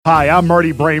Hi, I'm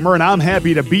Marty Bramer, and I'm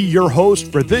happy to be your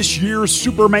host for this year's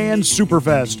Superman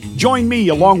Superfest. Join me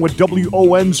along with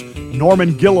WON's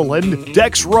Norman Gilliland,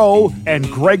 Dex Rowe, and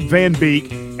Greg Van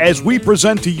Beek as we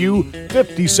present to you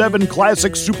 57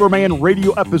 classic Superman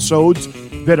radio episodes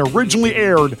that originally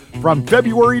aired from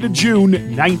February to June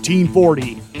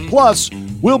 1940. Plus,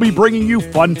 we'll be bringing you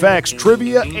fun facts,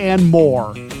 trivia, and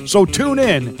more. So tune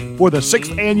in for the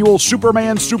 6th annual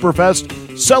Superman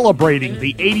Superfest, celebrating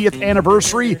the 80th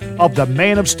anniversary of the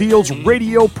Man of Steel's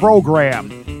radio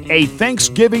program, a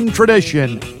Thanksgiving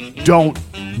tradition. Don't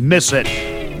miss it.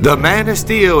 The Man of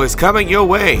Steel is coming your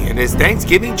way in his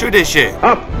Thanksgiving tradition.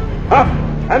 Up,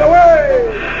 and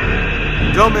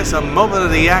away! Don't miss a moment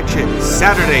of the action,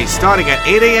 Saturday starting at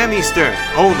 8 a.m. Eastern,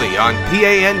 only on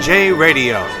PANJ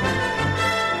Radio.